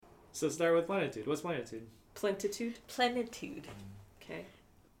So start with plenitude. What's plenitude? Plentitude? Plenitude. Okay.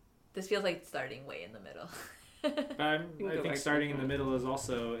 This feels like starting way in the middle. I can go think back starting to in the the middle is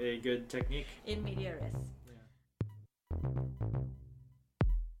also a good technique. In media res.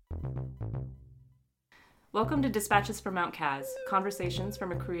 Welcome to Dispatches from Mount Kaz, conversations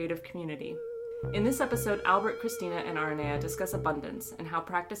from a creative community. In this episode, Albert, Christina, and Aranea discuss abundance and how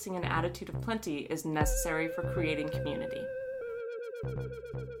practicing an attitude of plenty is necessary for creating community.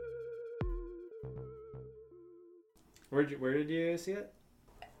 Where did you see it?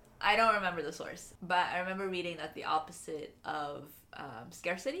 I don't remember the source, but I remember reading that the opposite of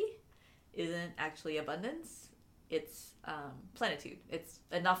scarcity isn't actually abundance. It's plenitude. It's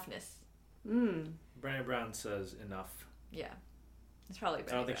enoughness. Brené Brown says enough. Yeah. It's probably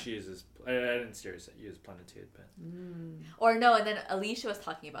better. I don't think she uses... I didn't seriously use plenitude, but... Or no, and then Alicia was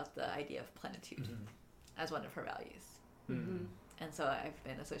talking about the idea of plenitude as one of her values. And so I've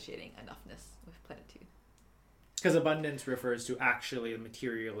been associating enoughness with plenitude. Because abundance refers to actually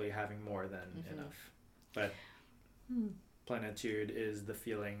materially having more than enough. But plenitude is the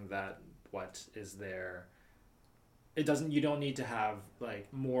feeling that what is there... You don't need to have like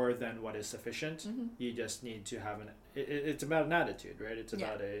more than what is sufficient. You just need to have it's about an attitude, right? It's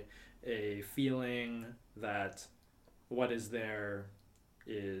about a feeling that what is there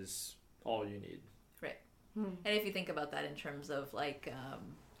is all you need. Right. And if you think about that in terms of like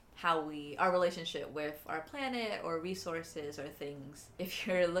how our relationship with our planet or resources or things, if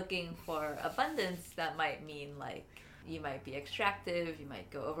you're looking for abundance, that might mean like you might be extractive, you might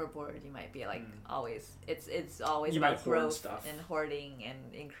go overboard, you might be like always it's always you about growth stuff. And hoarding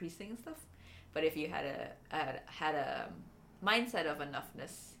and increasing and stuff. But if you had a mindset of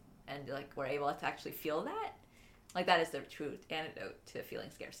enoughness and like were able to actually feel that, like that is the true antidote to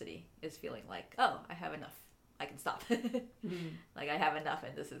feeling scarcity, is feeling like, oh, I have enough, I can stop. Like I have enough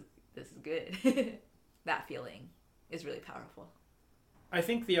and this is good. That feeling is really powerful. I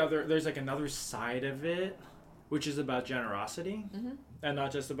think there's like another side of it, which is about generosity and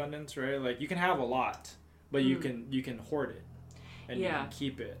not just abundance, right? Like you can have a lot, but you can hoard it and you can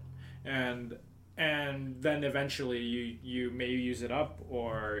keep it, and then eventually you may use it up,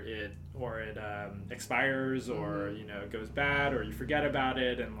 or it expires, or it goes bad, or you forget about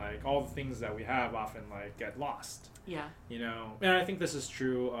it, and like all the things that we have often like get lost. Yeah. And I think this is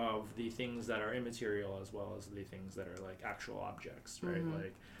true of the things that are immaterial as well as the things that are like actual objects, right?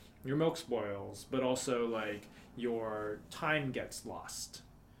 Like your milk spoils, but also like your time gets lost.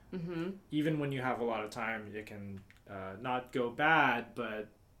 Even when you have a lot of time, it can not go bad, but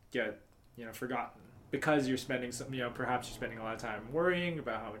get forgotten because you're spending perhaps you're spending a lot of time worrying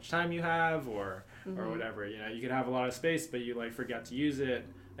about how much time you have or whatever. You could have a lot of space, but you like forget to use it,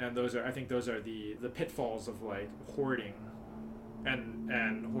 and I think those are the pitfalls of like hoarding,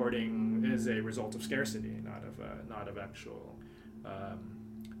 and hoarding is a result of scarcity, not of actual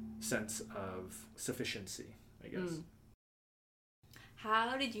sense of sufficiency, I guess.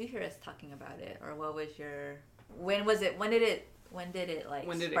 How did you hear us talking about it, or what was when did it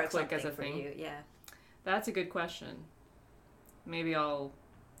spark click as a for thing? you? Yeah, that's a good question. Maybe I'll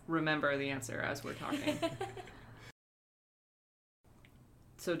remember the answer as we're talking.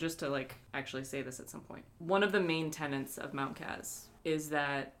 So just to like actually say this at some point, one of the main tenets of Mount Kaz is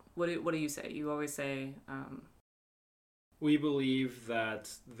that what do you say? You always say. We believe that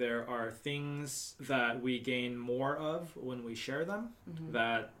there are things that we gain more of when we share them,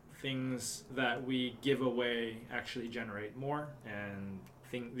 that things that we give away actually generate more, and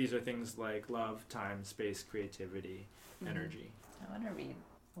these are things like love, time, space, creativity, energy. I want to read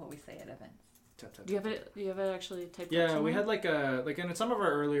what we say at events. Do you have it actually typed up? Yeah, somewhere? we had like in some of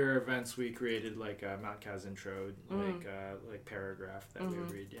our earlier events we created like a Mount Kaz intro, like paragraph that we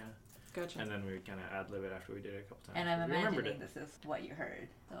would read, Gotcha. And then we would kind of ad-lib it after we did it a couple times. And I'm We remembered imagining this is what you heard.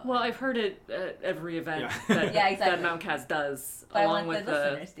 So well, I've heard it at every event Yeah. that Mount Kaz does, But along I want with the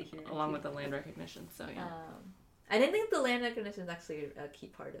listeners to hear it along too. with the land recognition. So yeah. I didn't think the land recognition is actually a key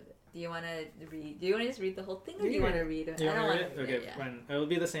part of it. Do you want to read? Do you want to just read the whole thing, or do you want to read it? You I don't want want to to read read it? it. Okay, fine. It'll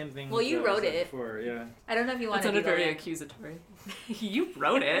be the same thing. Well, you that I wrote said it. before, yeah. I don't know if you want That to. sounded very accusatory. You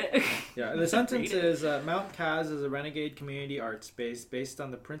wrote it. Yeah, the sentence is, Mount Kaz is a renegade community art space based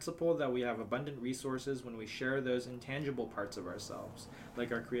on the principle that we have abundant resources when we share those intangible parts of ourselves,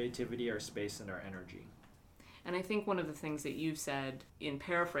 like our creativity, our space, and our energy. And I think one of the things that you've said in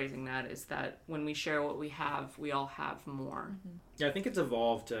paraphrasing that is that when we share what we have, we all have more. Yeah, I think it's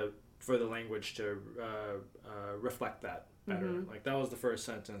evolved for the language to reflect that better. Like that was the first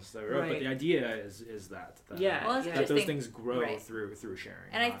sentence that we wrote, but the idea is that Yeah. Well, that those things grow through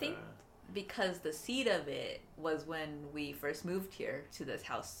sharing. And I think because the seed of it was when we first moved here to this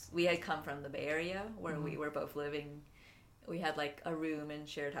house. We had come from the Bay Area where we were both living. We had like a room in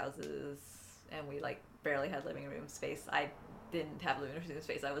shared houses, and we like barely had living room space. I didn't have living room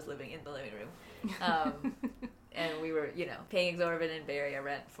space. I was living in the living room. And we were, paying exorbitant Bay Area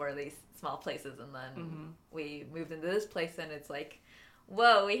rent for these small places. And then we moved into this place, and it's like,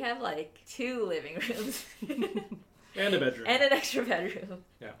 whoa, we have like 2 living rooms. And a bedroom. And an extra bedroom.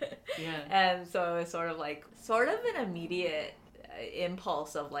 Yeah. And so it was sort of an immediate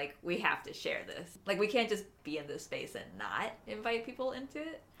impulse of like, we have to share this. Like, we can't just be in this space and not invite people into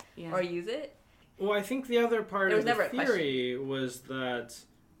it or use it. Well, I think the other part of the theory was that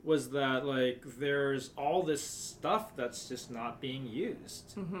like there's all this stuff that's just not being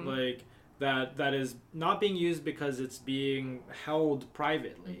used. Like that is not being used because it's being held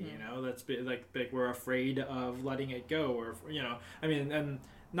privately, that's like we're afraid of letting it go, or and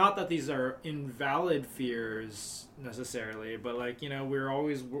not that these are invalid fears necessarily, but like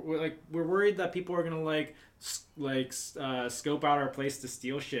we're worried that people are gonna scope out our place to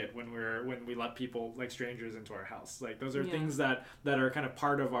steal shit when we let people, like strangers, into our house. Like those are things that are kind of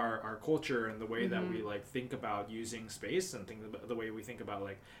part of our culture and the way that we like think about using space and think about the way we think about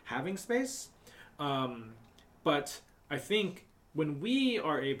like having space. But I think when we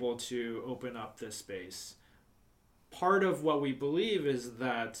are able to open up this space, part of what we believe is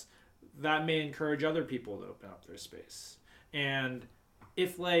that may encourage other people to open up their space. And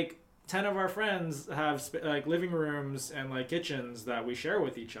if like 10 of our friends have like living rooms and like kitchens that we share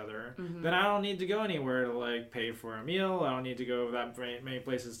with each other, then I don't need to go anywhere to like pay for a meal. I don't need to go that many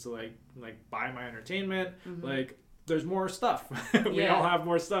places to like buy my entertainment. Like there's more stuff. We all have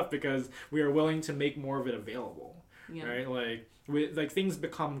more stuff because we are willing to make more of it available. Right? Like things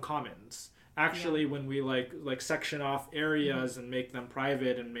become commons. Actually, when we like section off areas and make them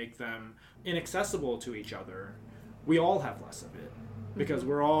private and make them inaccessible to each other, we all have less of it. Because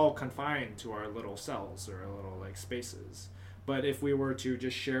we're all confined to our little cells or our little like spaces. But if we were to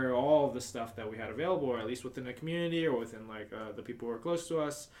just share all of the stuff that we had available, or at least within the community or within like the people who are close to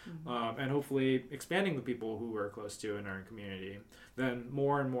us, and hopefully expanding the people who we're close to in our community, then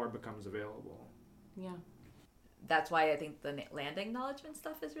more and more becomes available. Yeah. That's why I think the land acknowledgement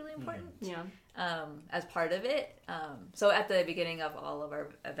stuff is really important. As part of it. So at the beginning of all of our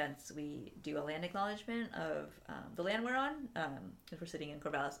events, we do a land acknowledgement of the land we're on. Because we're sitting in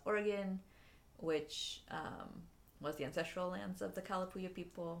Corvallis, Oregon, which was the ancestral lands of the Kalapuya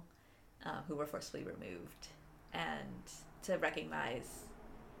people who were forcibly removed. And to recognize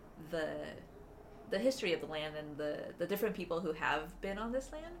the history of the land and the different people who have been on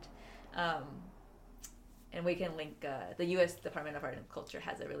this land. And we can link, the U.S. Department of Art and Culture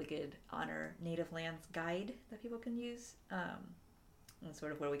has a really good Honor Native Lands guide that people can use. And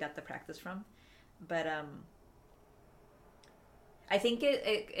sort of where we got the practice from. But I think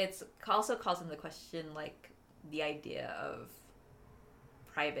it's also calls into question, like, the idea of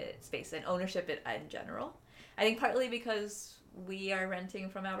private space and ownership in general. I think partly because we are renting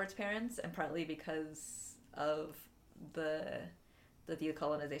from Albert's parents, and partly because of the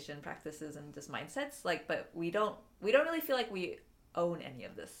decolonization practices and just mindsets, but we don't really feel like we own any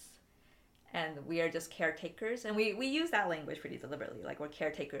of this, and we are just caretakers, and we use that language pretty deliberately, like we're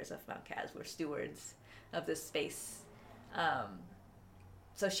caretakers of Mount Kaz, we're stewards of this space,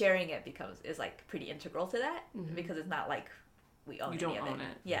 so sharing it is like pretty integral to that, because it's not like we own any of it. You don't own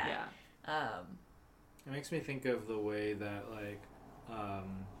it. It makes me think of the way that like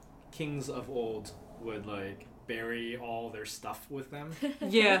kings of old would like bury all their stuff with them.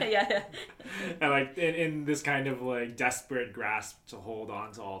 Yeah. And like in this kind of like desperate grasp to hold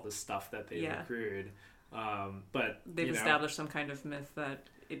on to all the stuff that they've accrued. But they've established some kind of myth that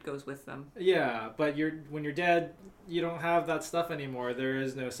it goes with them. Yeah, but when you're dead, you don't have that stuff anymore. There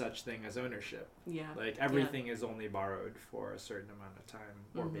is no such thing as ownership. Yeah. Like everything is only borrowed for a certain amount of time,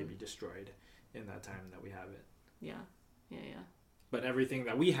 or maybe destroyed in that time that we have it. Yeah. But everything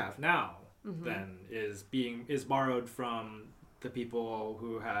that we have now then is borrowed from the people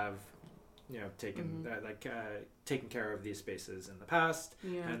who have taken care of these spaces in the past,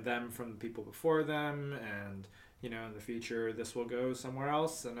 and them from the people before them, and in the future this will go somewhere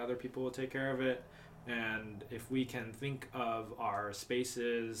else and other people will take care of it. And if we can think of our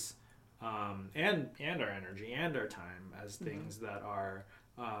spaces and our energy and our time as things that are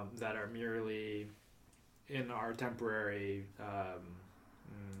merely in our temporary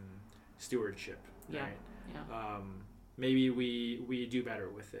stewardship, right? Maybe we do better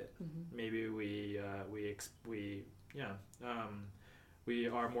with it. Maybe we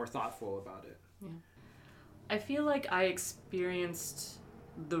are more thoughtful about it. I feel like I experienced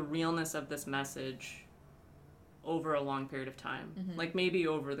the realness of this message over a long period of time, Mm-hmm. like maybe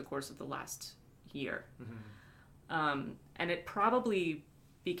over the course of the last year. Mm-hmm. And it probably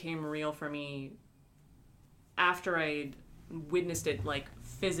became real for me after I witnessed it like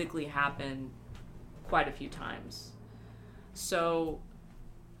physically happen quite a few times. So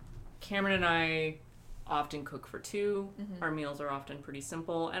Cameron and I often cook for two. Mm-hmm. Our meals are often pretty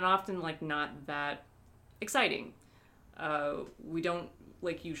simple and often like not that exciting. We don't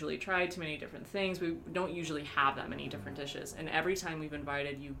like usually try too many different things. We don't usually have that many different dishes. And every time we've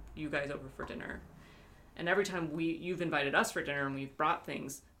invited you guys over for dinner, and every time you've invited us for dinner and we've brought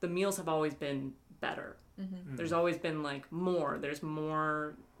things, the meals have always been better. Mm-hmm. There's always been like more. There's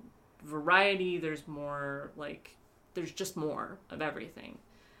more variety. There's more like there's just more of everything.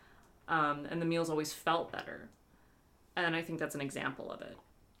 And the meals always felt better. And I think that's an example of it.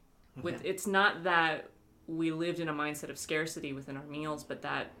 With it's not that we lived in a mindset of scarcity within our meals, but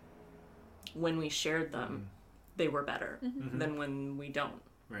that when we shared them, they were better than when we don't.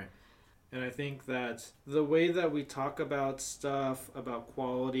 Right. And I think that the way that we talk about stuff, about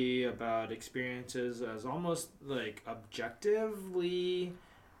quality, about experiences as almost like objectively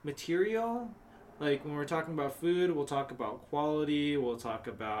material. Like when we're talking about food, we'll talk about quality, we'll talk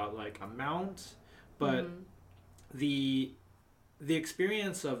about like amount, but the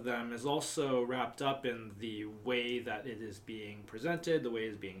experience of them is also wrapped up in the way that it is being presented, the way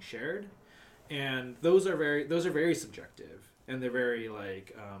it's being shared. And those are very subjective, and they're very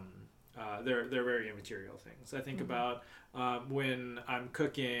like they're very immaterial things. I think about when I'm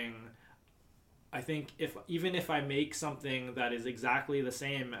cooking, I think even if I make something that is exactly the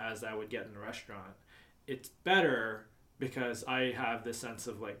same as I would get in a restaurant, it's better because I have this sense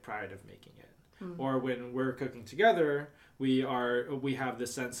of like pride of making it. Or when we're cooking together, we have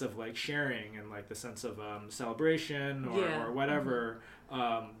this sense of like sharing and like the sense of celebration or whatever,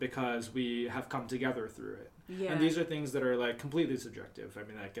 because we have come together through it. Yeah. And these are things that are like completely subjective. I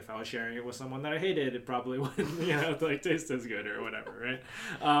mean, like if I was sharing it with someone that I hated, it probably wouldn't, like taste as good or whatever, right?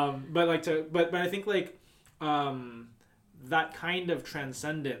 But I think like that kind of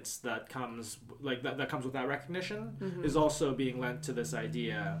transcendence that comes like that comes with that recognition is also being lent to this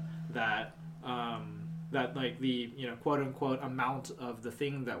idea that that like the quote unquote amount of the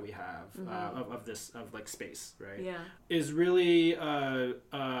thing that we have of like space, right? Yeah. Is really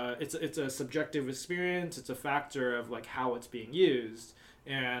it's a subjective experience. It's a factor of like how it's being used,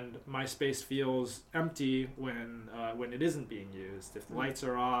 and my space feels empty when it isn't being used. If the lights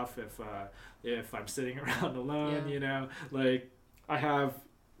are off, if I'm sitting around alone, like I have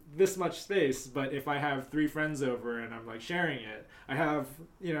this much space, but if I have 3 friends over and I'm like sharing it, I have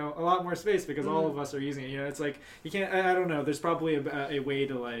a lot more space because all of us are using it. It's like you can't. I don't know. There's probably a way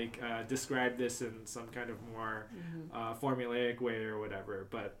to like describe this in some kind of more formulaic way or whatever,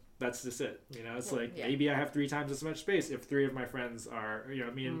 but that's just it. It's maybe I have 3 times as much space if 3 of my friends are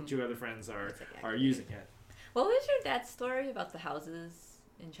me and 2 other friends are using it. What was your dad's story about the houses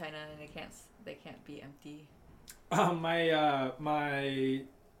in China and they can't be empty? My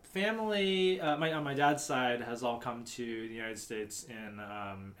family, on my dad's side, has all come to the United States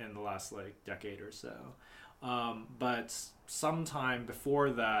in the last like decade or so. But sometime before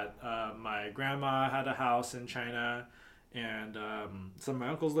that, my grandma had a house in China, and some of my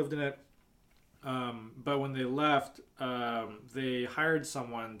uncles lived in it. But when they left, they hired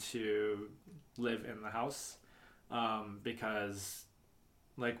someone to live in the house because.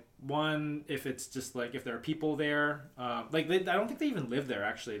 Like one, if it's just like if there are people there, I don't think they even live there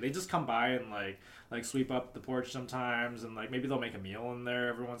actually. They just come by and like sweep up the porch sometimes, and like maybe they'll make a meal in there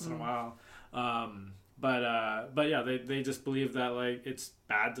every once in a while. But yeah, they just believe that like it's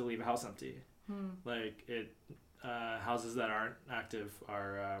bad to leave a house empty. Like it, houses that aren't active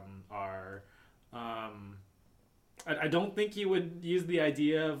are. I don't think you would use the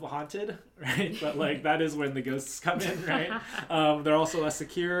idea of haunted, right? But like that is when the ghosts come in, right? They're also less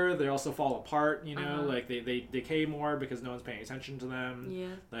secure. They also fall apart, like they decay more because no one's paying attention to them. Yeah.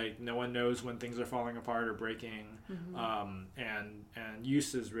 Like no one knows when things are falling apart or breaking. And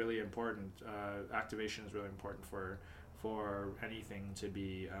use is really important. Activation is really important for anything to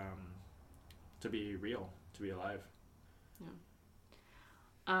be real, to be alive. Yeah.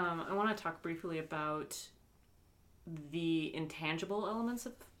 I want to talk briefly about the intangible elements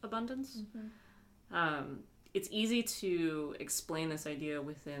of abundance. It's easy to explain this idea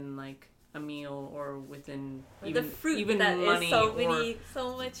within like a meal or within the fruit even that money is so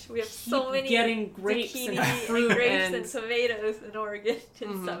much. We have so many getting grapes zucchini and fruit and tomatoes in Oregon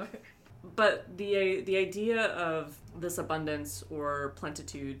in summer. But the idea of this abundance or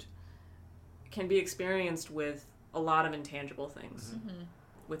plenitude can be experienced with a lot of intangible things.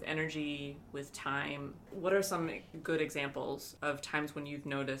 with energy, with time. What are some good examples of times when you've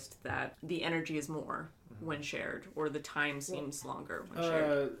noticed that the energy is more when shared, or the time seems longer when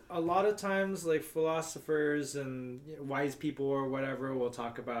shared? A lot of times, like philosophers and wise people or whatever will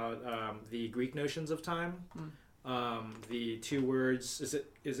talk about the Greek notions of time. The two words,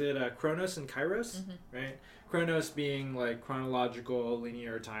 is it chronos and kairos, right? Chronos being like chronological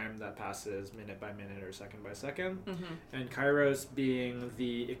linear time that passes minute by minute or second by second, and kairos being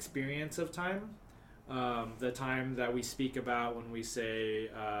the experience of time, the time that we speak about when we say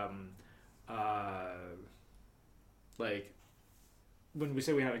like when we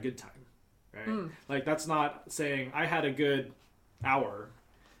say we had a good time, right? Like that's not saying I had a good hour.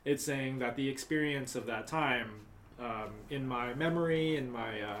 It's saying that the experience of that time, in my memory, in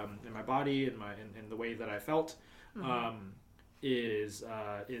my body, in the way that I felt, is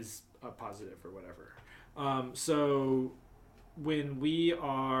a positive or whatever. So when we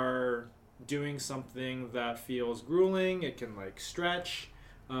are doing something that feels grueling, it can like stretch.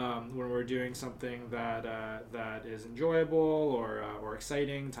 When we're doing something that is enjoyable or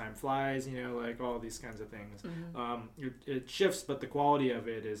exciting, time flies. Like all these kinds of things. It shifts, but the quality of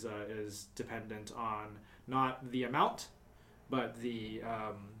it is dependent on not the amount, but the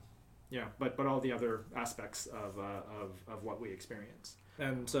but all the other aspects of what we experience.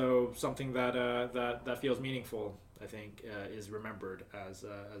 And so something that feels meaningful, I think, is remembered as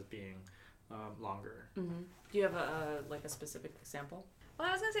being longer. Do you have a specific example? Well,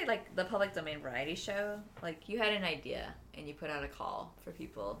 I was gonna say, like, the public domain variety show, like, you had an idea and you put out a call for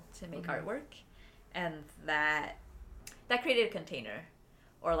people to make artwork, and that created a container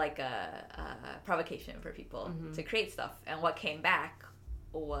or like a provocation for people to create stuff, and what came back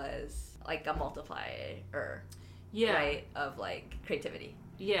was like a multiplier, right, of like creativity.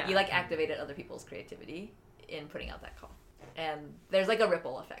 You like activated other people's creativity in putting out that call, and there's like a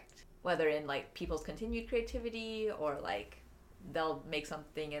ripple effect, whether in like people's continued creativity or like they'll make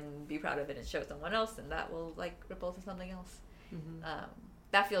something and be proud of it and show someone else, and that will like ripple to something else.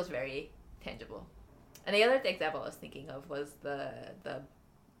 That feels very tangible. And the other example I was thinking of was the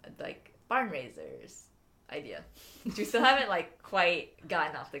like barn raisers idea, which we still haven't like quite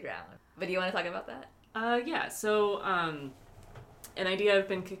gotten off the ground. But do you want to talk about that? Yeah. So an idea I've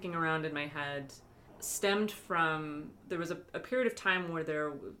been kicking around in my head stemmed from, there was a period of time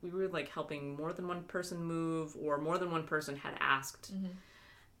where we were like helping more than one person move, or more than one person had asked,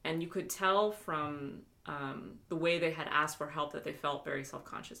 and you could tell from the way they had asked for help that they felt very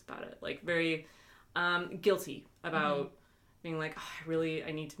self-conscious about it, like very guilty about being like,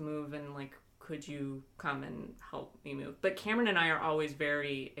 I need to move, and like, could you come and help me move? But Cameron and I are always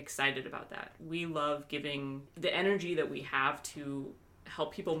very excited about that. We love giving the energy that we have to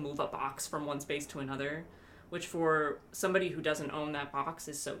help people move a box from one space to another, which for somebody who doesn't own that box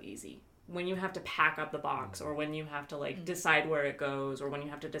is so easy. When you have to pack up the box, or when you have to like decide where it goes, or when you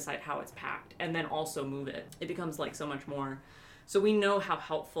have to decide how it's packed and then also move it, it becomes like so much more. So we know how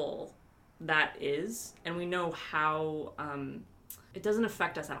helpful that is, and we know how it doesn't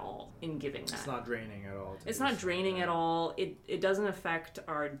affect us at all in giving that. It's not draining at all. It's not draining at all. It doesn't affect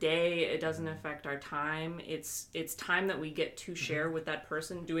our day. It doesn't affect our time. It's time that we get to share with that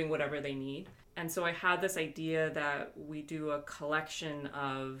person doing whatever they need. And so I had this idea that we do a collection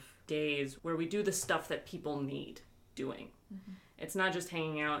of days where we do the stuff that people need doing. It's not just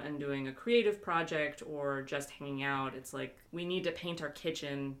hanging out and doing a creative project or just hanging out. It's like, we need to paint our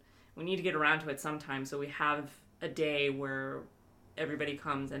kitchen. We need to get around to it sometime. So we have a day where everybody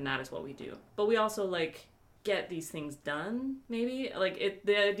comes and that is what we do. But we also like get these things done, maybe. Like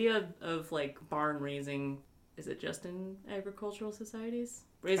the idea of like barn raising, is it just in agricultural societies?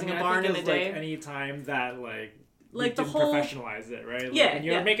 Raising a barn in a day? Like any time that like the didn't whole professionalize it, right? Like, yeah, when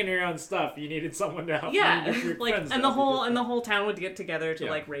you were making your own stuff, you needed someone to help. Yeah, your like friends and the whole town would get together to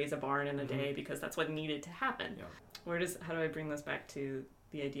Yeah. like raise a barn in a day because that's what needed to happen. Yeah. How do I bring this back to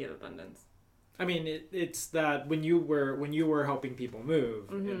the idea of abundance? I mean, it's that when you were helping people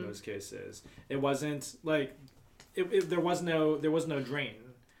move in those cases, it wasn't like there was no drain.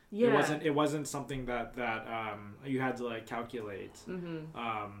 Yeah. It wasn't something that you had to like calculate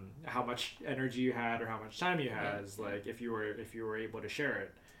how much energy you had or how much time you had, like if you were able to share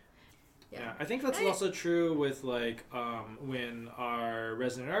it. Yeah, I think that's also true with like when our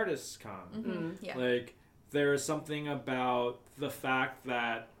resident artists come. Like there's something about the fact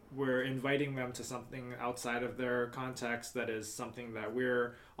that we're inviting them to something outside of their context that is something that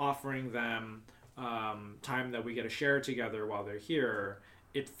we're offering them time that we get to share together while they're here.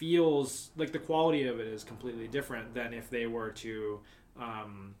 It feels like the quality of it is completely different than if they were to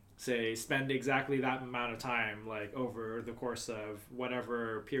say spend exactly that amount of time like over the course of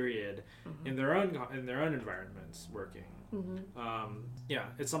whatever period in their own environments working.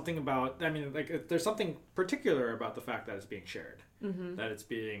 It's something about, I mean, like there's something particular about the fact that it's being shared, that it's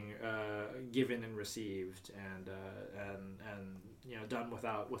being given and received and you know, done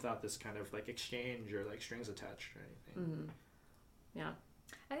without this kind of like exchange or like strings attached or anything. Yeah,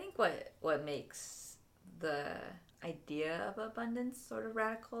 I think what makes the idea of abundance sort of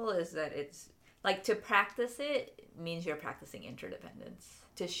radical is that it's like, to practice it means you're practicing interdependence.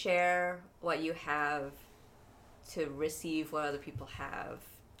 To share what you have, to receive what other people have,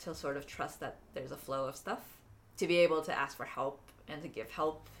 to sort of trust that there's a flow of stuff, to be able to ask for help and to give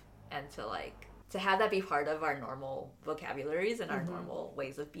help, and to like to have that be part of our normal vocabularies and our normal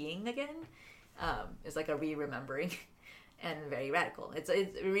ways of being again, is like a re-remembering and very radical. It's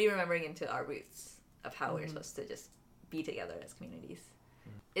re-remembering into our roots of how we're supposed to just be together as communities.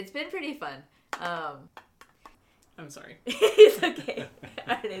 It's been pretty fun. I'm sorry. It's okay.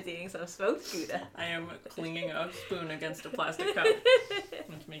 Arne's eating some smoked Gouda. I am clinging a spoon against a plastic cup.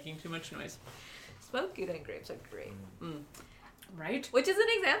 It's making too much noise. Smoked Gouda and grapes are great. Right? Which is an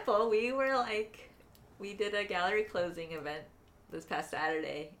example. We did a gallery closing event this past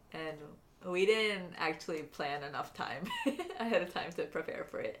Saturday, and we didn't actually plan enough time ahead of time to prepare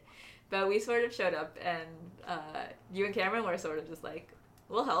for it. But we sort of showed up, and you and Cameron were sort of just like,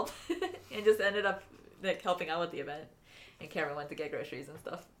 we'll help, and just ended up like helping out with the event. And Cameron went to get groceries and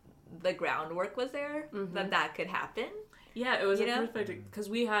stuff. The groundwork was there that could happen. Yeah, it was perfect, because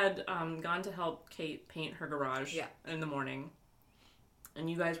we had gone to help Kate paint her garage in the morning, and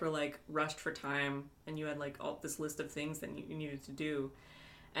you guys were like rushed for time, and you had like all this list of things that you needed to do.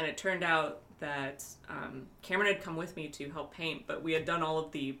 And it turned out that Cameron had come with me to help paint, but we had done all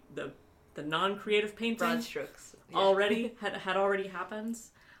of the non-creative painting. Broad strokes. Yeah. Already had already happened.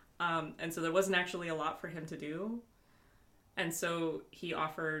 And so there wasn't actually a lot for him to do. And so he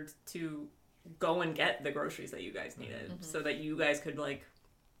offered to go and get the groceries that you guys needed so that you guys could, like,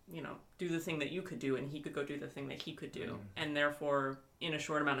 you know, do the thing that you could do and he could go do the thing that he could do. And therefore, in a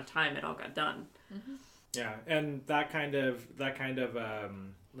short amount of time, it all got done. Yeah, and that kind of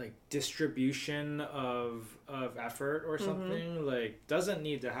like distribution of effort or something like doesn't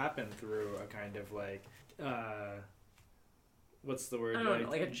need to happen through a kind of like what's the word? I don't know,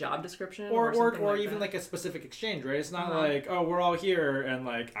 like a job description or like even that. like a specific exchange, right? It's not like, oh, we're all here and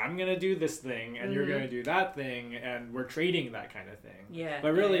like I'm gonna do this thing and you're gonna do that thing and we're trading that kind of thing. Yeah.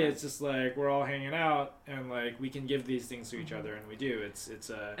 But really, it's just like we're all hanging out and like we can give these things to each other, and we do. It's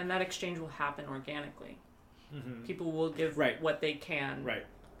a and that exchange will happen organically. People will give what they can. Right.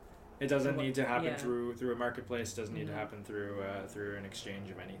 It doesn't need to happen through a marketplace. Doesn't need to happen through an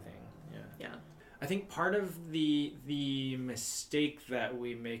exchange of anything. Yeah. I think part of the mistake that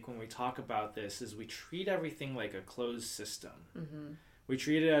we make when we talk about this is we treat everything like a closed system. We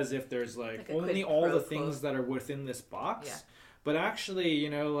treat it as if there's like only all the things that are within this box. Yeah. But actually, you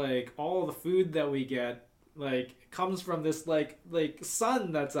know, like all the food that we get like comes from this like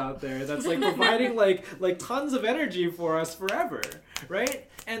sun that's out there that's like providing like tons of energy for us forever, right?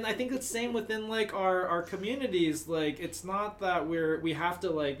 And I think it's same within like our communities. Like it's not that we have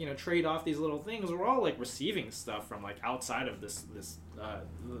to like, you know, trade off these little things. We're all like receiving stuff from like outside of this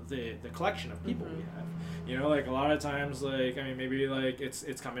the collection of people we have. You know, like a lot of times, like I mean maybe like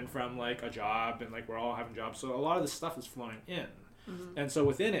it's coming from like a job, and like we're all having jobs, so a lot of this stuff is flowing in. And so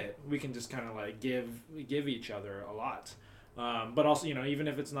within it, we can just kind of like give each other a lot. But also, you know, even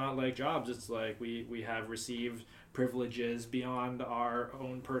if it's not like jobs, it's like we have received privileges beyond our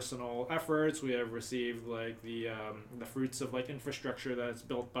own personal efforts. We have received like the fruits of like infrastructure that's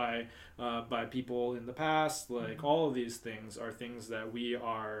built by people in the past. Like all of these things are things that we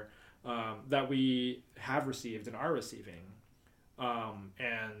are that we have received and are receiving.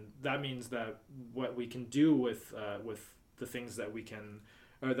 And that means that what we can do with the things that we can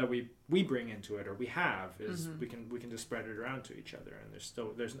or that we bring into it or we have is we can just spread it around to each other, and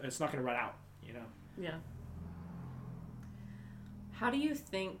there's it's not going to run out, you know. Yeah. How do you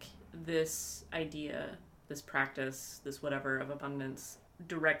think this idea, this practice, this whatever of abundance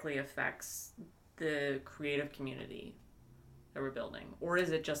directly affects the creative community that we're building? Or is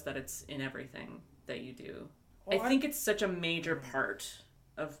it just that it's in everything that you do? I think it's such a major part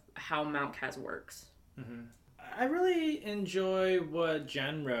of how Mount Kaz works. I really enjoy what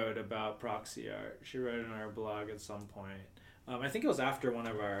Jen wrote about proxy art. She wrote it on our blog at some point. I think it was after one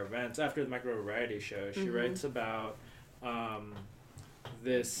of our events, after the Micro Variety Show. She writes about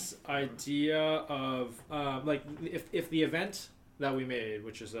this idea of like if the event that we made,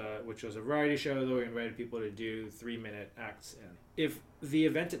 which was a variety show that we invited people to do 3-minute acts in. If the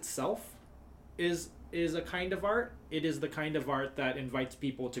event itself is a kind of art, it is the kind of art that invites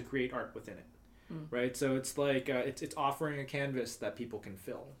people to create art within it, right? So it's like it's offering a canvas that people can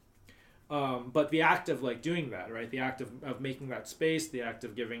fill. But the act of like doing that, right? The act of making that space, the act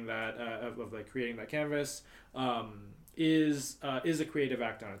of giving that of like creating that canvas is a creative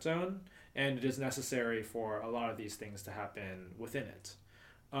act on its own. And it is necessary for a lot of these things to happen within it.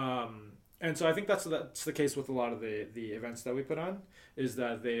 And so I think that's the case with a lot of the events that we put on, is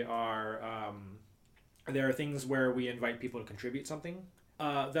that there are things where we invite people to contribute something,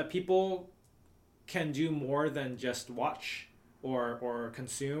 that people can do more than just watch or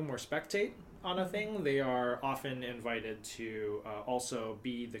consume or spectate on a thing. They are often invited to also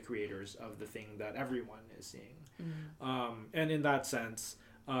be the creators of the thing that everyone is seeing. And in that sense,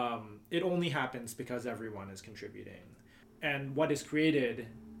 it only happens because everyone is contributing, and what is created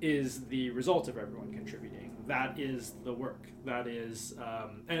is the result of everyone contributing. That is the work. That is,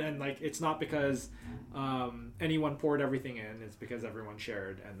 and like it's not because anyone poured everything in. It's because everyone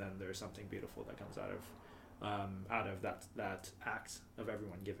shared, and then there's something beautiful that comes out of that act of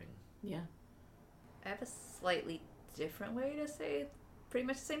everyone giving. Yeah. I have a slightly different way to say pretty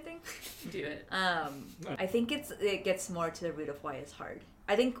much the same thing. Do it. I think it gets more to the root of why it's hard.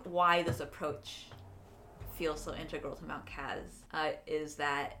 I think why this approach feels so integral to Mount Kaz is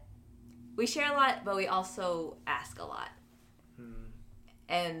that we share a lot, but we also ask a lot.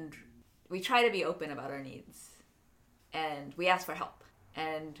 And we try to be open about our needs. And we ask for help.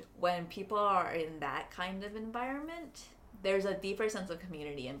 And when people are in that kind of environment, there's a deeper sense of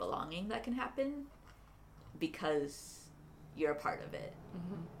community and belonging that can happen because you're a part of it,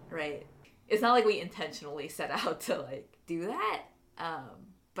 right? It's not like we intentionally set out to like do that.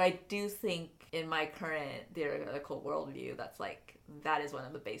 But I do think in my current theoretical worldview, that is one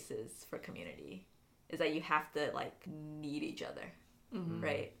of the bases for community, is that you have to like need each other,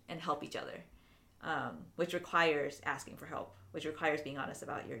 right? And help each other, which requires asking for help, which requires being honest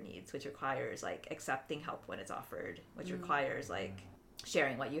about your needs, which requires like accepting help when it's offered, which requires like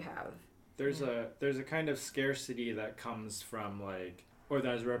sharing what you have. There's a kind of scarcity that comes from like, or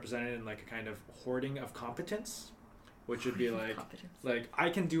that is represented in like a kind of hoarding of competence, which would be like I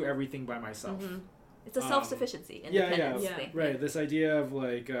can do everything by myself. It's a self-sufficiency, independence thing. Right. This idea of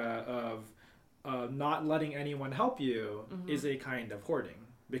like not letting anyone help you is a kind of hoarding,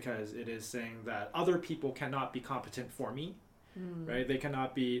 because it is saying that other people cannot be competent for me, right? They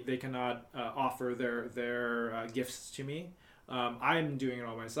cannot offer their gifts to me. I'm doing it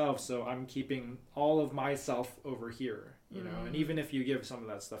all myself, so I'm keeping all of myself over here, you know. And even if you give some of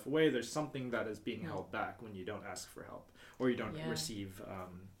that stuff away, there's something that is being held back when you don't ask for help or you don't receive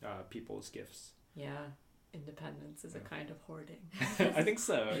people's gifts. Yeah, independence is a kind of hoarding. I think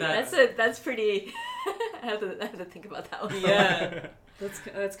so. That's pretty. I have to think about that one. Yeah,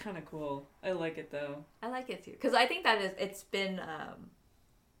 that's kind of cool. I like it though. I like it too, because I think that it's been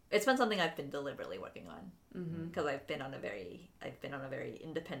something I've been deliberately working on, because I've been on a very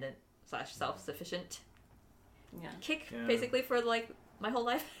independent / self-sufficient kick basically for like my whole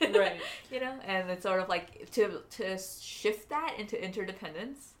life, right? You know, and it's sort of like to shift that into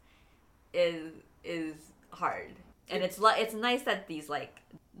interdependence is hard, and it's nice that these like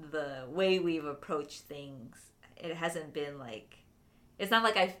the way we've approached things, it hasn't been like, it's not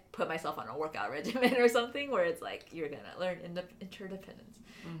like I've put myself on a workout regimen or something where it's like you're gonna learn interdependence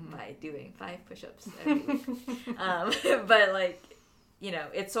by doing 5 push-ups every week. But like, you know,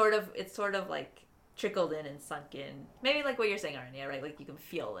 it's sort of like trickled in and sunk in. Maybe like what you're saying, Aranya, right? Like you can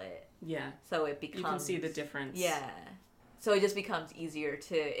feel it. Yeah. So it becomes, you can see the difference. Yeah. So it just becomes easier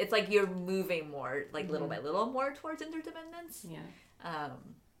to. It's like you're moving more, like little by little, more towards interdependence. Yeah.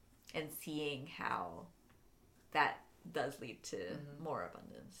 And seeing how that does lead to more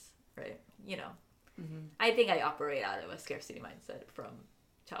abundance, right? You know, I think I operate out of a scarcity mindset from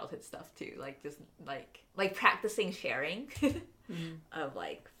childhood stuff too, like just like practicing sharing of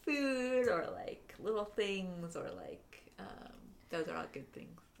like food or like little things, or like those are all good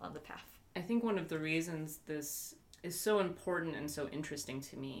things on the path. I think one of the reasons this is so important and so interesting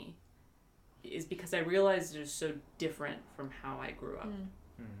to me is because I realize it is so different from how I grew up.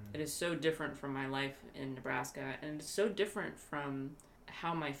 It is so different from my life in Nebraska, and it's so different from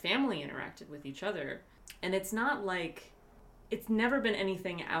how my family interacted with each other. And it's not like, it's never been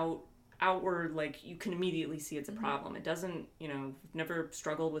anything outward, like you can immediately see it's a problem. It doesn't, you know, never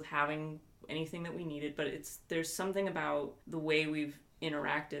struggled with having anything that we needed, but there's something about the way we've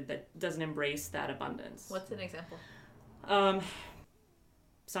interacted that doesn't embrace that abundance. What's an example?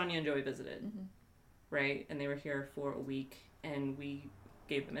 Sonia and Joey visited, right? And they were here for a week. and we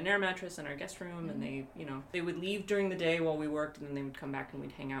gave them an air mattress in our guest room, and they would leave during the day while we worked, and then they would come back and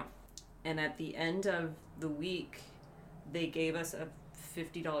we'd hang out. And at the end of the week, they gave us a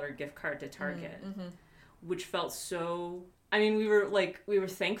 $50 gift card to Target, which felt so... I mean, we were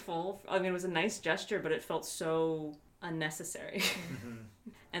thankful. I mean, it was a nice gesture, but it felt so unnecessary.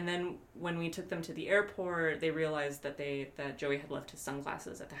 And then when we took them to the airport, they realized that Joey had left his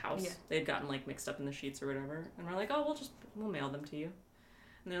sunglasses at the house. Yeah. They had gotten like mixed up in the sheets or whatever. And we're like, oh, we'll mail them to you.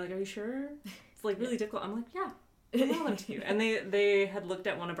 And they're like, are you sure? It's like really difficult. I'm like, yeah, we'll mail them to you. And they had looked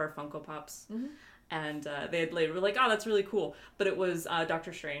at one of our Funko Pops. And they were like, oh, that's really cool. But it was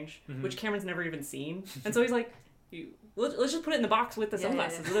Doctor Strange, which Cameron's never even seen. And so he's like, let's just put it in the box with the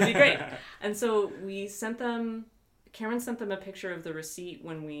sunglasses. It'll be great. And so Cameron sent them a picture of the receipt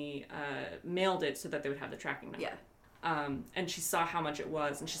when we mailed it so that they would have the tracking number. Yeah. And she saw how much it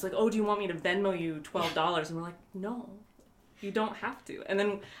was. And she's like, oh, do you want me to Venmo you $12? And we're like, no, you don't have to.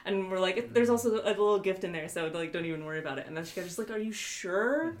 And we're like, there's also a little gift in there, so like, don't even worry about it. And then she was just like, are you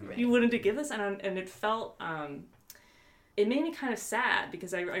sure you wouldn't to give this? And it felt... it made me kind of sad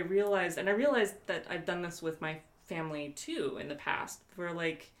because I realized that I've done this with my family too in the past, where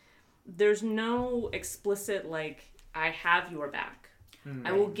like there's no explicit like I have your back.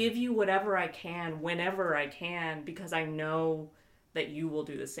 I will give you whatever I can whenever I can because I know that you will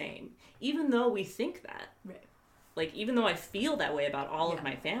do the same, even though we think that, like even though I feel that way about all of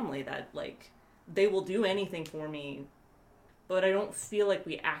my family, that like they will do anything for me, but I don't feel like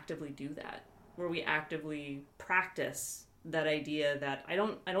we actively do that, where we actively practice that idea that I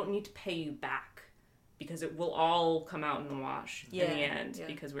don't need to pay you back because it will all come out in the wash in the end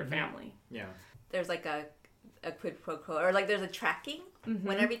because we're family. Yeah. There's like a quid pro quo, or like there's a tracking.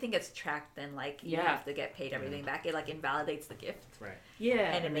 When everything gets tracked, then like you have to get paid everything back. It like invalidates the gift. Right.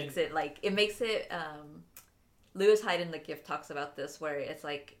 Yeah. And it makes it Lewis Hyde in The Gift talks about this, where it's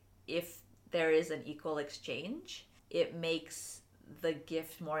like if there is an equal exchange, it makes the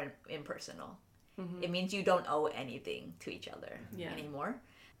gift more impersonal. It means you don't owe anything to each other anymore.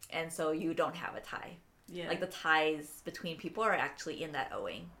 And so you don't have a tie. Yeah. Like the ties between people are actually in that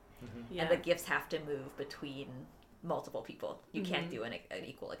owing. And the gifts have to move between multiple people. You can't do an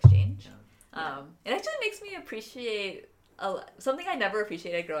equal exchange. It actually makes me appreciate something I never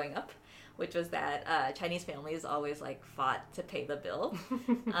appreciated growing up, which was that Chinese families always like fought to pay the bill.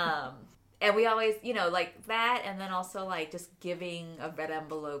 And we always, like that, and then also like just giving of red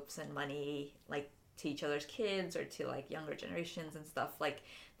envelopes and money like to each other's kids or to like younger generations and stuff. Like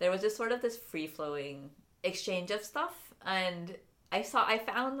there was just sort of this free-flowing exchange of stuff, and I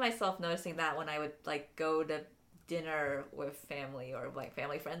found myself noticing that when I would like go to dinner with family or like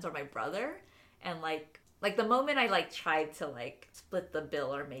family friends or my brother, and like the moment I like tried to like split the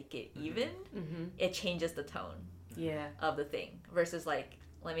bill or make it even, it changes the tone of the thing versus like,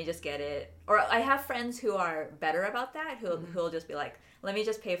 let me just get it. Or I have friends who are better about that, who'll just be like, let me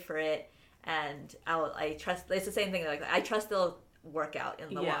just pay for it, and I trust. It's the same thing. Like I trust they'll work out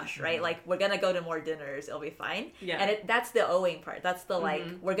in the wash, right? Like we're gonna go to more dinners, it'll be fine. Yeah. And that's the owing part. That's the like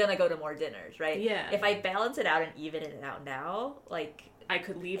we're gonna go to more dinners, right? Yeah. If I balance it out and even it out now, like I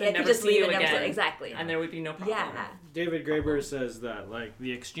could leave and never see you again. Exactly. And there would be no problem. Yeah. David Graeber says that like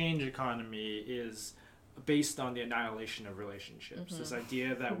the exchange economy is based on the annihilation of relationships. This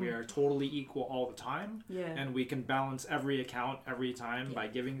idea that we are totally equal all the time, and we can balance every account every time by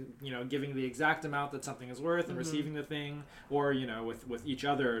giving the exact amount that something is worth and receiving the thing, or with each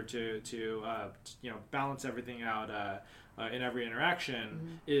other to balance everything out in every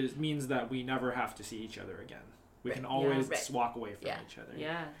interaction means that we never have to see each other again. We can always walk away from each other.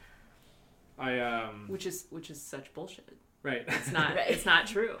 Yeah. Which is such bullshit. Right. It's not. It's not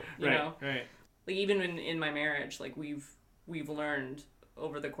true. You know. Right. Like even in my marriage, like we've learned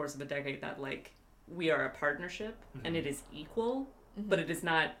over the course of a decade that like we are a partnership and it is equal, but it is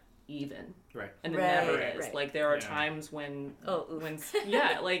not even. Right. And it never is. Right. Like there are times when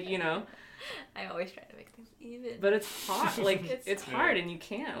like I always try to make things even. But it's hard. Like it's hard, and you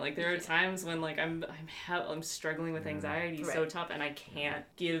can't. Like there are times when like I'm struggling with anxiety so tough, and I can't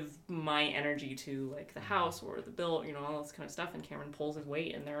give my energy to like the house or the bill, all this kind of stuff. And Cameron pulls his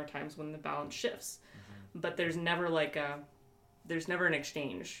weight, and there are times when the balance shifts. But there's never there's never an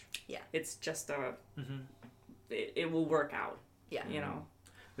exchange. Yeah. It's just it will work out. Yeah.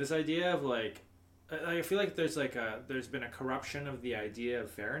 This idea of like. I feel like there's been a corruption of the idea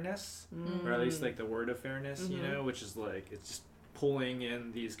of fairness, or at least like the word of fairness, which is like it's just pulling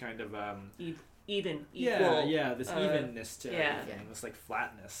in these kind of equal, this evenness to everything, this like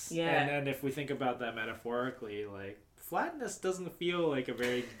flatness. Yeah. And if we think about that metaphorically, like flatness doesn't feel like a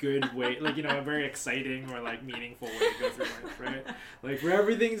very good way, like, you know, a very exciting or like meaningful way to go through life, right? Like for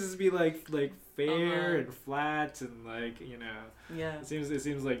everything just be like fair and flat and like, you know, it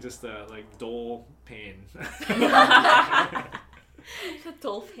seems like just a like dull pain. The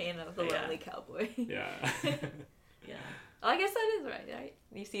dull pain of the lonely cowboy. Yeah. Oh, I guess that is right?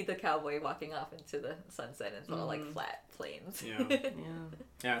 You see the cowboy walking off into the sunset, and it's all like flat plains.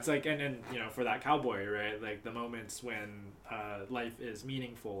 Yeah, it's like, and you know, for that cowboy, right? Like the moments when life is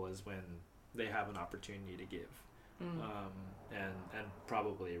meaningful is when they have an opportunity to give, and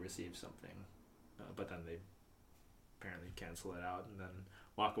probably receive something, but then they apparently cancel it out and then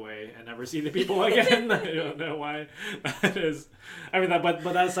walk away and never see the people again. I don't know why that is. I mean, but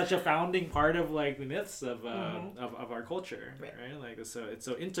that's such a founding part of like the myths of our culture, right? Like so, it's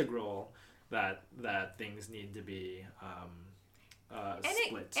so integral that things need to be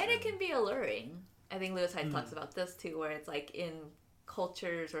split. And it can be alluring. I think Lewis Hyde talks about this too, where it's like in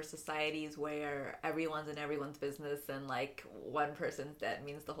cultures or societies where everyone's in everyone's business and like one person, that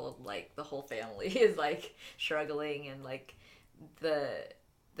means the whole family is like struggling, and like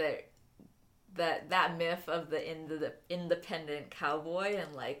that myth of the independent cowboy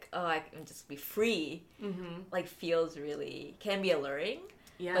and like, oh, I can just be free, like can be alluring.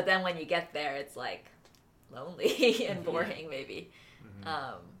 Yeah. But then when you get there, it's like lonely and boring, maybe.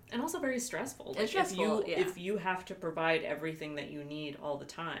 And also very stressful. Like, if you have to provide everything that you need all the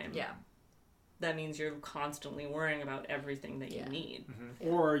time, that means you're constantly worrying about everything that you need.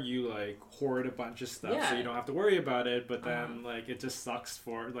 Or you like hoard a bunch of stuff so you don't have to worry about it, but then like it just sucks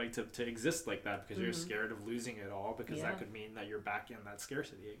for like to exist like that because you're scared of losing it all, because that could mean that you're back in that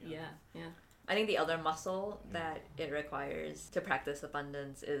scarcity again. I think the other muscle that it requires to practice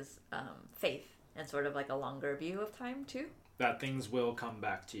abundance is faith, and sort of like a longer view of time too. That things will come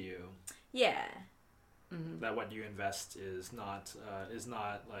back to you. Yeah. That what you invest is not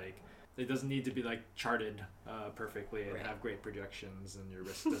like, it doesn't need to be like charted perfectly and have great projections, and your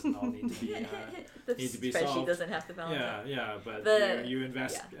risk doesn't all need to be need to be solved. Spreadsheet doesn't have to balance. But you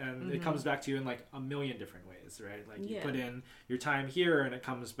invest and it comes back to you in like a million different ways, right? Like you put in your time here and it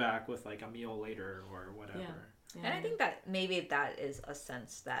comes back with like a meal later or whatever. And I think that maybe that is a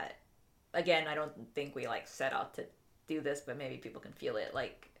sense that, again, I don't think we like set out to do this, but maybe people can feel it.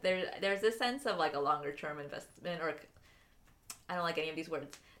 Like there's a sense of like a longer term investment, or I don't like any of these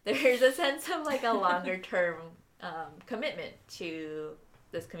words. There's a sense of like a longer term commitment to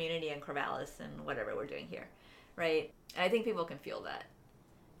this community and Corvallis and whatever we're doing here, right? And I think people can feel that.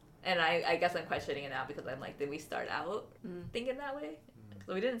 And I guess I'm questioning it now because I'm like, did we start out thinking that way?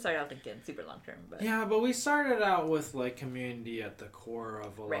 So we didn't start out thinking super long term, but but we started out with like community at the core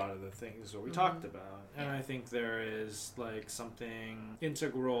of a lot of the things that we talked about, and I think there is like something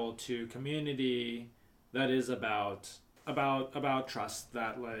integral to community that is about trust,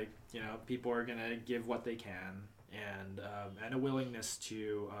 that like, you know, people are gonna give what they can, and a willingness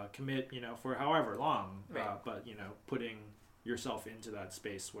to commit, you know, for however long, but you know, putting yourself into that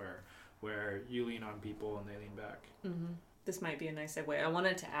space where you lean on people and they lean back. This might be a nice segue. I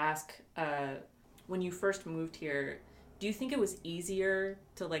wanted to ask, when you first moved here, do you think it was easier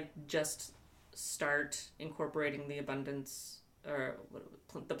to like just start incorporating the abundance or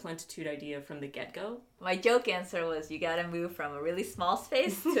the plentitude idea from the get-go? My joke answer was, you gotta move from a really small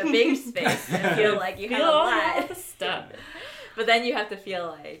space to a big space and feel like you have a lot. Stuff. But then you have to feel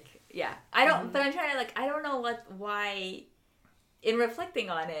like, I don't, but I'm trying to like, I don't know why, in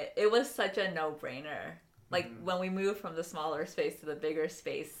reflecting on it, it was such a no-brainer. Like, when we moved from the smaller space to the bigger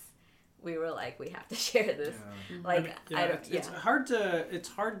space, we were like, we have to share this. Like, I don't. It's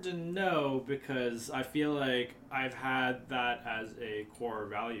hard to know, because I feel like I've had that as a core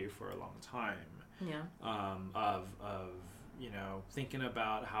value for a long time. Of you know, thinking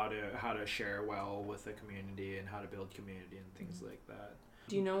about how to share well with the community and how to build community and things like that.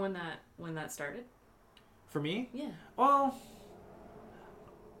 Do you know when that started? For me? Yeah. Well,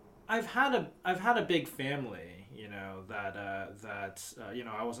 I've had a big family, you know, that you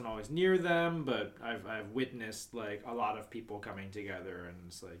know, I wasn't always near them, but I've witnessed like a lot of people coming together and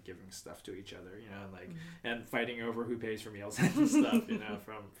just like giving stuff to each other, you know, like and fighting over who pays for meals and stuff, you know,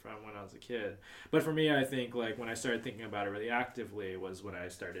 from when I was a kid. But for me, I think like when I started thinking about it really actively was when I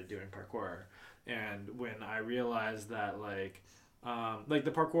started doing parkour, and when I realized that like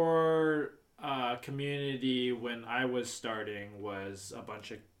the parkour community when I was starting was a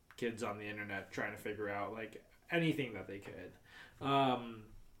bunch of kids on the internet trying to figure out like anything that they could,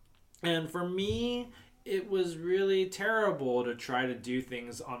 and for me it was really terrible to try to do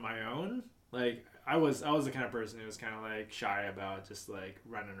things on my own. Like I was the kind of person who was kind of like shy about just like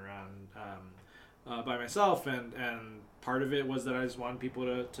running around by myself, and part of it was that I just wanted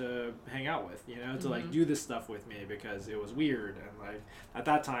people to hang out with, to Mm-hmm. like do this stuff with me, because it was weird, and like at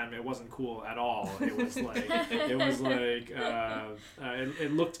that time it wasn't cool at all. It was like it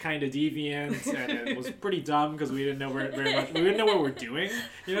looked kind of deviant, and it was pretty dumb because we didn't know very much. We didn't know what we were doing,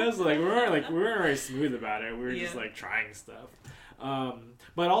 so like we weren't very smooth about it. We were just like trying stuff.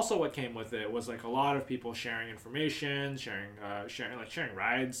 But also what came with it was like a lot of people sharing information, sharing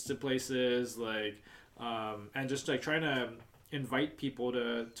rides to places, like, and just like trying to invite people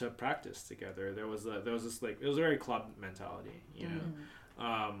to practice together. There was this like, it was a very club mentality,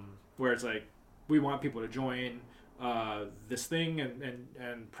 where it's like, we want people to join this thing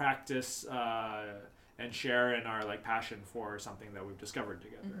and practice and share in our like passion for something that we've discovered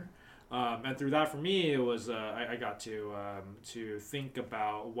together. And through that, for me, it was I got to think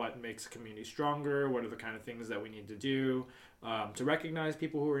about what makes a community stronger. What are the kind of things that we need to do to recognize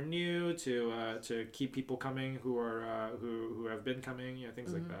people who are new, to keep people coming who have been coming,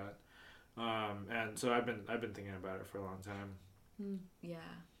 things like that. And so I've been thinking about it for a long time. Yeah,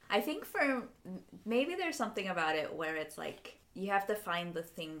 I think maybe there's something about it where it's like you have to find the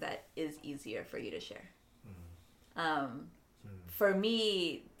thing that is easier for you to share. For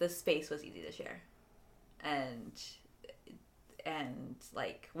me, the space was easy to share, and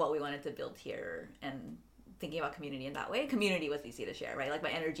like what we wanted to build here, and thinking about community in that way. Community was easy to share, right? Like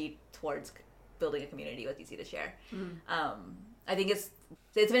my energy towards building a community was easy to share. I think it's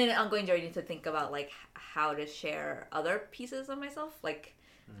been an ongoing journey to think about like how to share other pieces of myself, like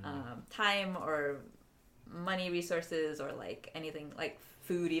time or money, resources, or like anything like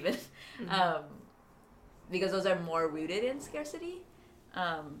food even. Because those are more rooted in scarcity.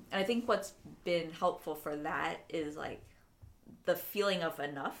 And I think what's been helpful for that is like the feeling of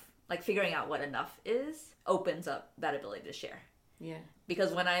enough, like figuring out what enough is opens up that ability to share. Yeah.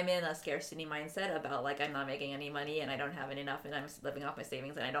 Because when I'm in a scarcity mindset about like I'm not making any money and I don't have enough and I'm living off my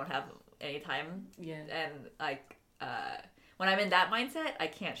savings and I don't have any time. Yeah. And like when I'm in that mindset, I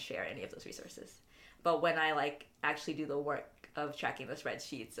can't share any of those resources. But when I like actually do the work of tracking the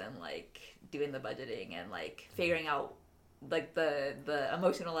spreadsheets and like doing the budgeting and like figuring out like the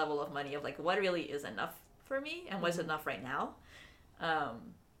emotional level of money of like what really is enough for me and what's enough right now,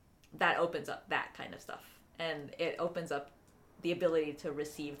 that opens up that kind of stuff, and it opens up the ability to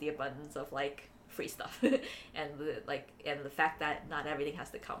receive the abundance of like free stuff and the fact that not everything has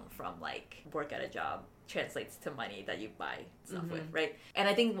to come from like work at a job translates to money that you buy stuff with, right? And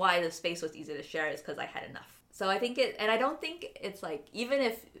I think why the space was easy to share is because I had enough. So I think and I don't think it's like, even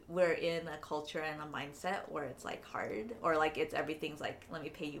if we're in a culture and a mindset where it's like hard or like it's everything's like, let me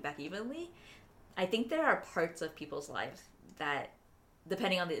pay you back evenly, I think there are parts of people's lives that,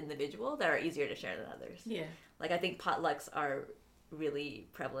 depending on the individual, that are easier to share than others. Yeah. Like I think potlucks are really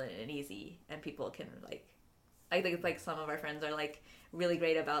prevalent and easy, and people can like, I think like some of our friends are like really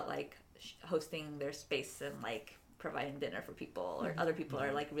great about like hosting their space and like providing dinner for people, or other people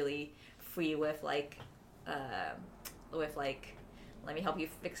are like really free with like let me help you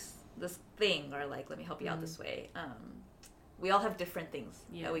fix this thing, or like let me help you out this way. We all have different things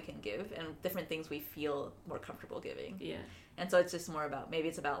that we can give, and different things we feel more comfortable giving. Yeah. And so it's just more about, maybe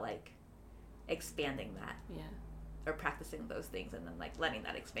it's about like expanding that. Yeah. Or practicing those things and then like letting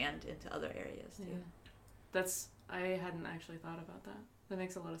that expand into other areas too. Yeah. I hadn't actually thought about that. That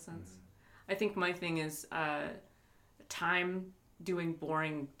makes a lot of sense. I think my thing is time doing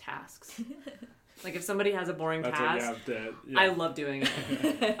boring tasks. Like if somebody has a boring task, I love doing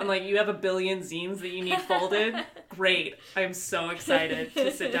it. I'm like, you have a billion zines that you need folded? Great. I'm so excited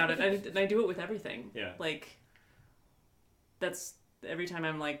to sit down and I do it with everything. Yeah. Like that's every time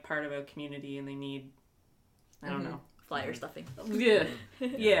I'm like part of a community and they need, I don't know. Flyer stuffing. Yeah.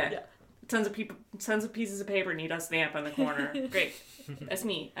 Yeah. Tons of pieces of paper need a stamp on the corner. Great. That's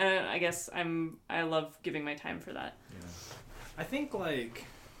me. I guess I love giving my time for that. Yeah. I think like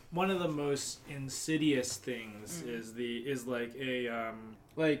one of the most insidious things is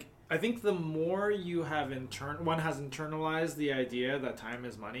I think the more you have one has internalized the idea that time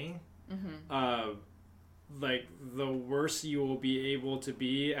is money, like the worse you will be able to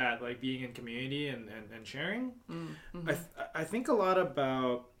be at like being in community and sharing. I think a lot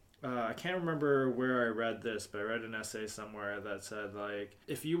about I can't remember where I read this, but I read an essay somewhere that said like,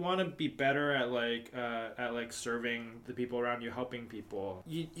 if you want to be better at serving the people around you, helping people,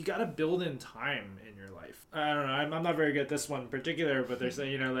 you got to build in time in your life. I don't know. I'm not very good at this one in particular, but they're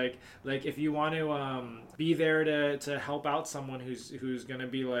saying, like if you want to be there to help out someone who's gonna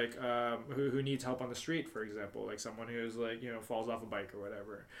be like who needs help on the street, for example, like someone who's like falls off a bike or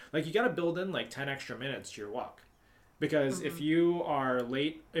whatever, like you got to build in like 10 extra minutes to your walk. because if you are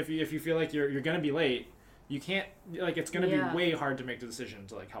late, if you feel like you're gonna be late, you can't, like, it's gonna be way hard to make the decision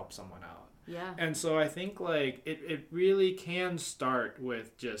to like help someone out. Yeah. And so I think like it really can start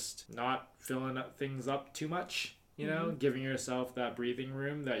with just not filling up things up too much, you know, giving yourself that breathing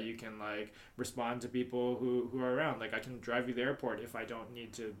room that you can like respond to people who are around. Like, I can drive you to the airport if I don't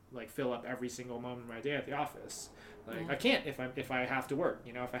need to like fill up every single moment of my day at the office. Like, I can't if I have to work,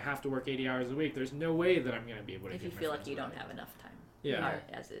 you know, if I have to work 80 hours a week, there's no way that I'm going to be able to if give you my feel like friends you don't money. have enough time. Yeah. Or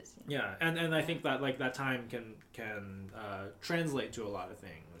as is. Yeah, and I think that like that time can translate to a lot of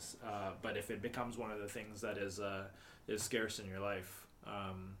things, but if it becomes one of the things that is scarce in your life,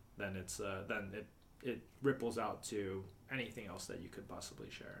 then it ripples out to anything else that you could possibly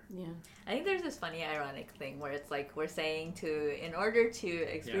share. Yeah. I think there's this funny ironic thing where it's like we're saying in order to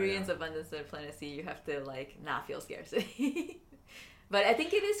experience abundance and plenty, you have to like not feel scarcity. But I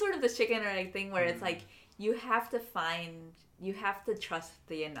think it is sort of this chicken or egg thing where it's like you have to trust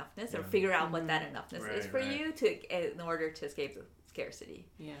the enoughness or figure out what that enoughness is for you in order to escape the scarcity.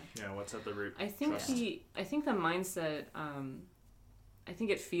 Yeah. Yeah, what's at the root? I think the mindset, I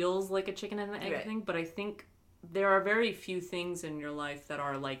think it feels like a chicken and the egg thing, but I think there are very few things in your life that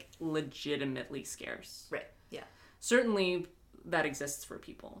are like legitimately scarce. Right. Yeah. Certainly that exists for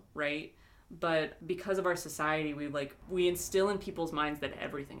people, right? But because of our society, we instill in people's minds that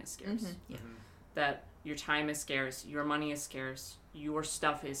everything is scarce. Yeah. That your time is scarce, your money is scarce, your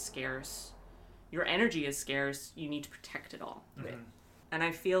stuff is scarce, your energy is scarce, you need to protect it all. Right. And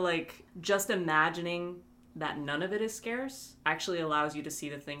I feel like just imagining that none of it is scarce actually allows you to see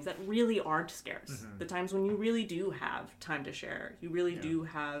the things that really aren't scarce. The times when you really do have time to share, you really do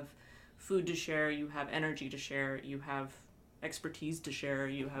have food to share, you have energy to share, you have expertise to share,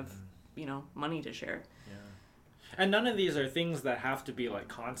 you have, you know, money to share. Yeah. And none of these are things that have to be like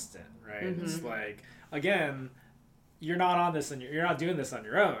constant, right? It's like, again, you're not on this and you're not doing this on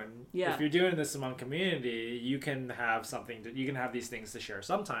your own. Yeah. If you're doing this among community, you can have you can have these things to share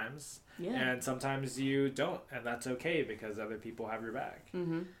sometimes. Yeah. And sometimes you don't, and that's okay because other people have your back.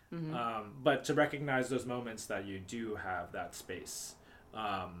 But to recognize those moments that you do have that space,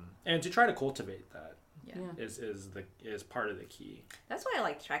 and to try to cultivate that is part of the key. That's why I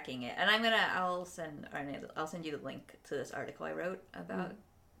like tracking it, and I'll send you the link to this article I wrote about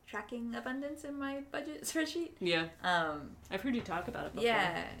tracking abundance in my budget spreadsheet. Yeah. I've heard you talk about it before.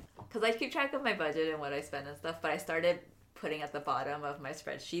 Yeah, because I keep track of my budget and what I spend and stuff, but I started putting at the bottom of my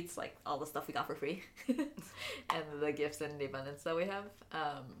spreadsheets like all the stuff we got for free and the gifts and the abundance that we have.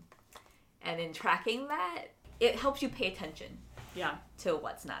 And in tracking that, it helps you pay attention to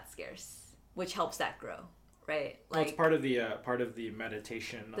what's not scarce, which helps that grow, right? Like, well, it's part of the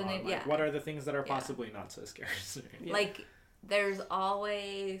meditation on like, what are the things that are possibly not so scarce. Like, there's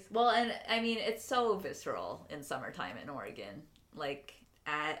always, and I mean, it's so visceral in summertime in Oregon. Like,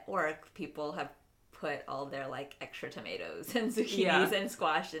 at work, people have put all their like extra tomatoes and zucchinis and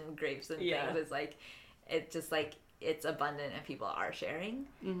squash and grapes and things. It's just like it's abundant and people are sharing.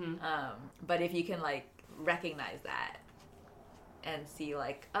 But if you can like recognize that and see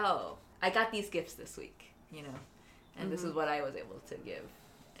like, oh, I got these gifts this week, you know, and this is what I was able to give,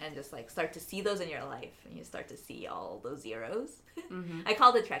 and just like start to see those in your life, and you start to see all those zeros. I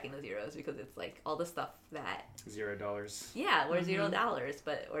called it tracking the zeros because it's like all the stuff that $0. we're $0,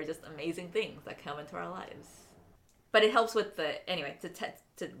 but we're just amazing things that come into our lives. But it helps with to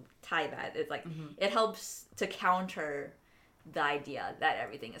tie that, it's like it helps to counter the idea that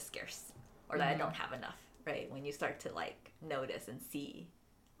everything is scarce or that I don't have enough, right? When you start to like notice and see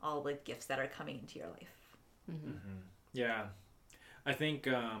all the gifts that are coming into your life. Yeah, I think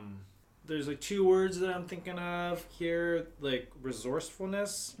there's like two words that I'm thinking of here, like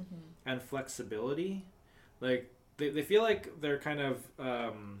resourcefulness and flexibility. Like they feel like they're kind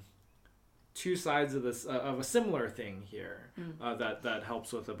of two sides of this of a similar thing here that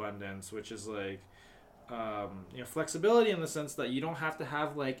helps with abundance, which is like flexibility in the sense that you don't have to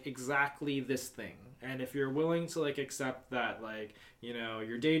have like exactly this thing. And if you're willing to like accept that, like, you know,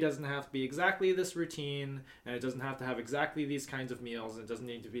 your day doesn't have to be exactly this routine, and it doesn't have to have exactly these kinds of meals, and it doesn't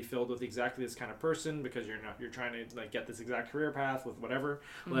need to be filled with exactly this kind of person because you're trying to like get this exact career path with whatever,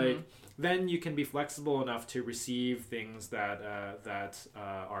 like, then you can be flexible enough to receive things that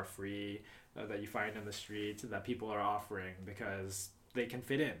are free, that you find in the street, that people are offering, because they can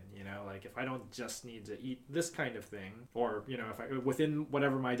fit in, you know, like if I don't just need to eat this kind of thing, or, you know, if I, within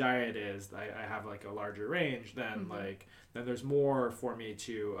whatever my diet is, I have like a larger range, then then there's more for me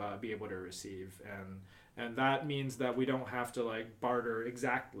to be able to receive. And that means that we don't have to like barter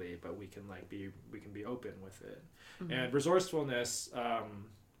exactly, but we can be open with it. And resourcefulness,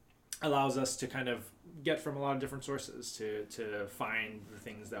 allows us to kind of get from a lot of different sources to find the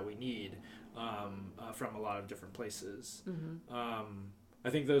things that we need from a lot of different places. I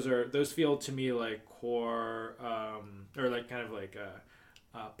think those feel to me like core or like kind of like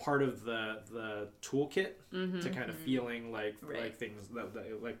part of the toolkit to kind of feeling like things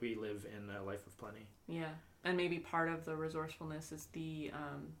that like we live in a life of plenty. Yeah, and maybe part of the resourcefulness is the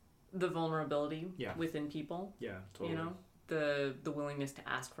vulnerability within people. Yeah, totally. You know, the willingness to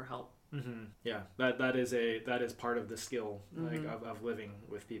ask for help. Yeah, that is part of the skill like of living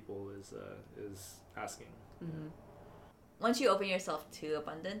with people is asking. Once you open yourself to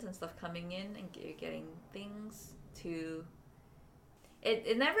abundance and stuff coming in and you're getting things to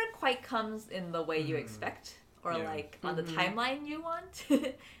it never quite comes in the way you expect or like on the timeline you want.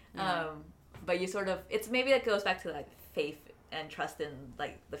 But you sort of it's maybe it goes back to like faith and trust in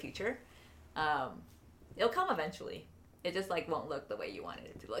like the future. It'll come eventually. It just like won't look the way you wanted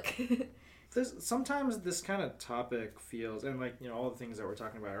it to look. Sometimes this kind of topic feels, and like, you know, all the things that we're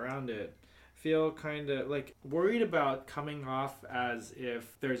talking about around it feel kind of like worried about coming off as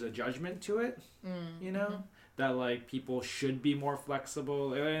if there's a judgment to it, you know, that like people should be more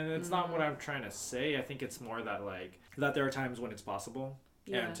flexible. And it's not what I'm trying to say. I think it's more that like that there are times when it's possible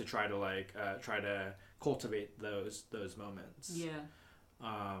and to try to like try to cultivate those moments.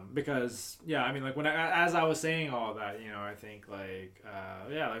 Because I mean, like as I was saying all that, you know, I think like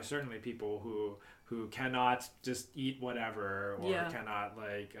there's certainly people who cannot just eat whatever or cannot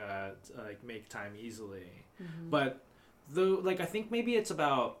like make time easily. But though, like, I think maybe it's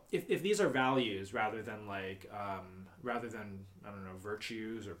about if these are values rather than like I don't know,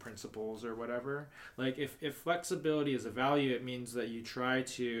 virtues or principles or whatever. Like if flexibility is a value, it means that you try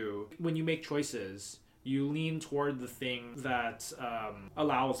to, when you make choices, you lean toward the thing that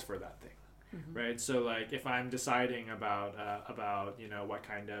allows for that thing, right? So like if I'm deciding about you know what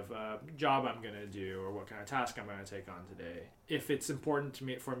kind of job I'm gonna do or what kind of task I'm gonna take on today, if it's important to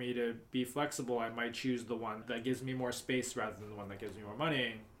me for me to be flexible, I might choose the one that gives me more space rather than the one that gives me more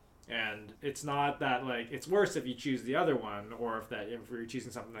money. And it's not that like it's worse if you choose the other one, or if you're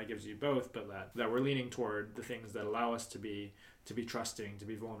choosing something that gives you both, but that we're leaning toward the things that allow us to be trusting, to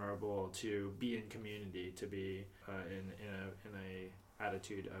be vulnerable, to be in community, to be in a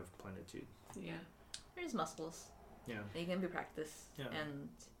attitude of plenitude. Yeah, there's muscles. Yeah, they can be practiced. Yeah,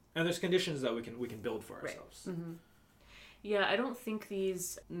 and there's conditions that we can build for ourselves. Yeah, I don't think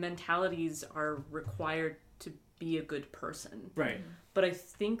these mentalities are required to be a good person. Right. But I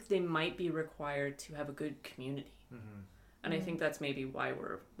think they might be required to have a good community. And I think that's maybe why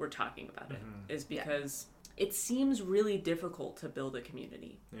we're talking about it, is because it seems really difficult to build a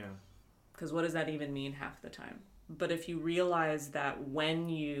community. Yeah. Because what does that even mean half the time? But if you realize that when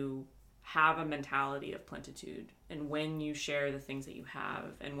you have a mentality of plenitude, and when you share the things that you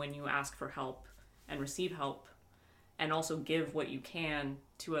have, and when you ask for help and receive help, and also give what you can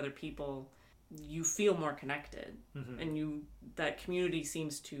to other people, you feel more connected, and that community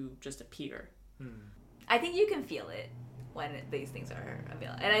seems to just appear. I think you can feel it when these things are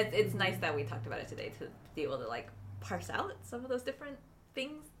available, and it's nice that we talked about it today to be able to like parse out some of those different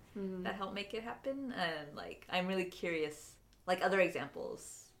things that help make it happen. And like I'm really curious, like other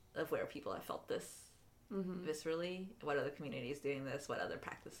examples of where people have felt this viscerally, what other communities doing this, what other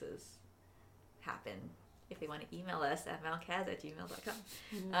practices happen. If they want to email us at mountcaz@gmail.com,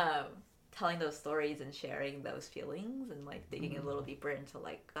 telling those stories and sharing those feelings and like digging a little deeper into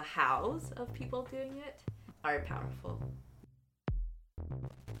like the hows of people doing it are powerful.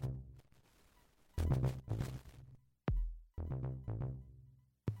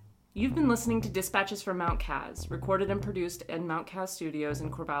 You've been listening to Dispatches from Mount Kaz, recorded and produced in Mount Kaz Studios in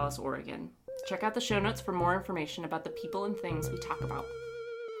Corvallis, Oregon. Check out the show notes for more information about the people and things we talk about.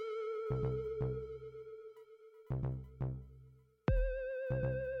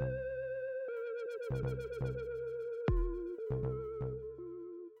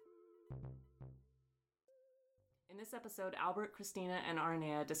 In this episode, Albert, Christina, and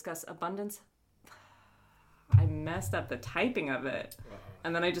Aranea discuss abundance. I messed up the typing of it. Wow.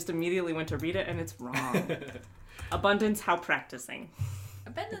 And then I just immediately went to read it, and it's wrong. Abundance, how practicing.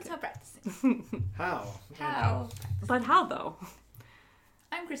 Abundance, how practicing. How? How? But how, though?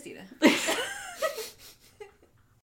 I'm Christina.